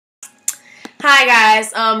Hi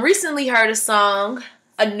guys, recently heard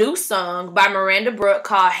a new song by Miranda Brooke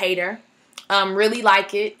called Hater. Really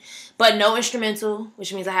like it, but no instrumental,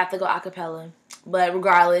 which means I have to go a cappella. But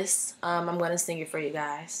regardless, I'm going to sing it for you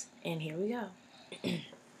guys. And here we go.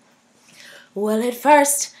 Well, at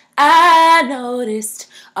first I noticed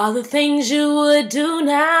all the things you would do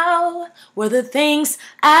now were the things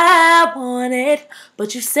I wanted,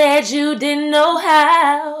 but you said you didn't know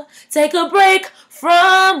how. Take a break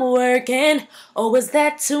from working, or was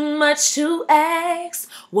that too much to ask?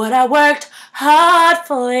 What I worked hard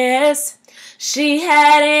for, yes, she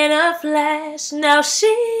had in a flash. Now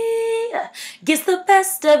she gets the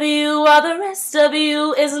best of you, all the rest of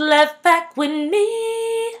you is left back with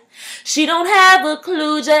me. She don't have a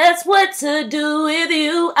clue just what to do with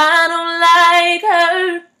you. I don't like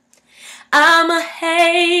her, I'm a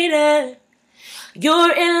hater.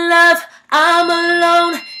 You're in love, I'm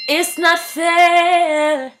alone, it's not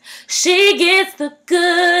fair. She gets the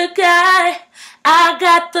good guy, I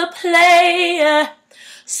got the player.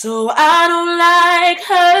 So I don't like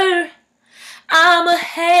her, I'm a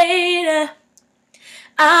hater,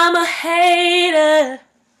 I'm a hater.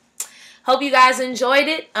 Hope you guys enjoyed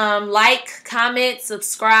it. Like, comment,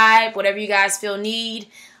 subscribe, whatever you guys feel need.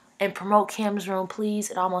 And promote Kim's Room,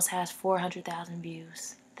 please. It almost has 400,000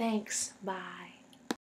 views. Thanks. Bye.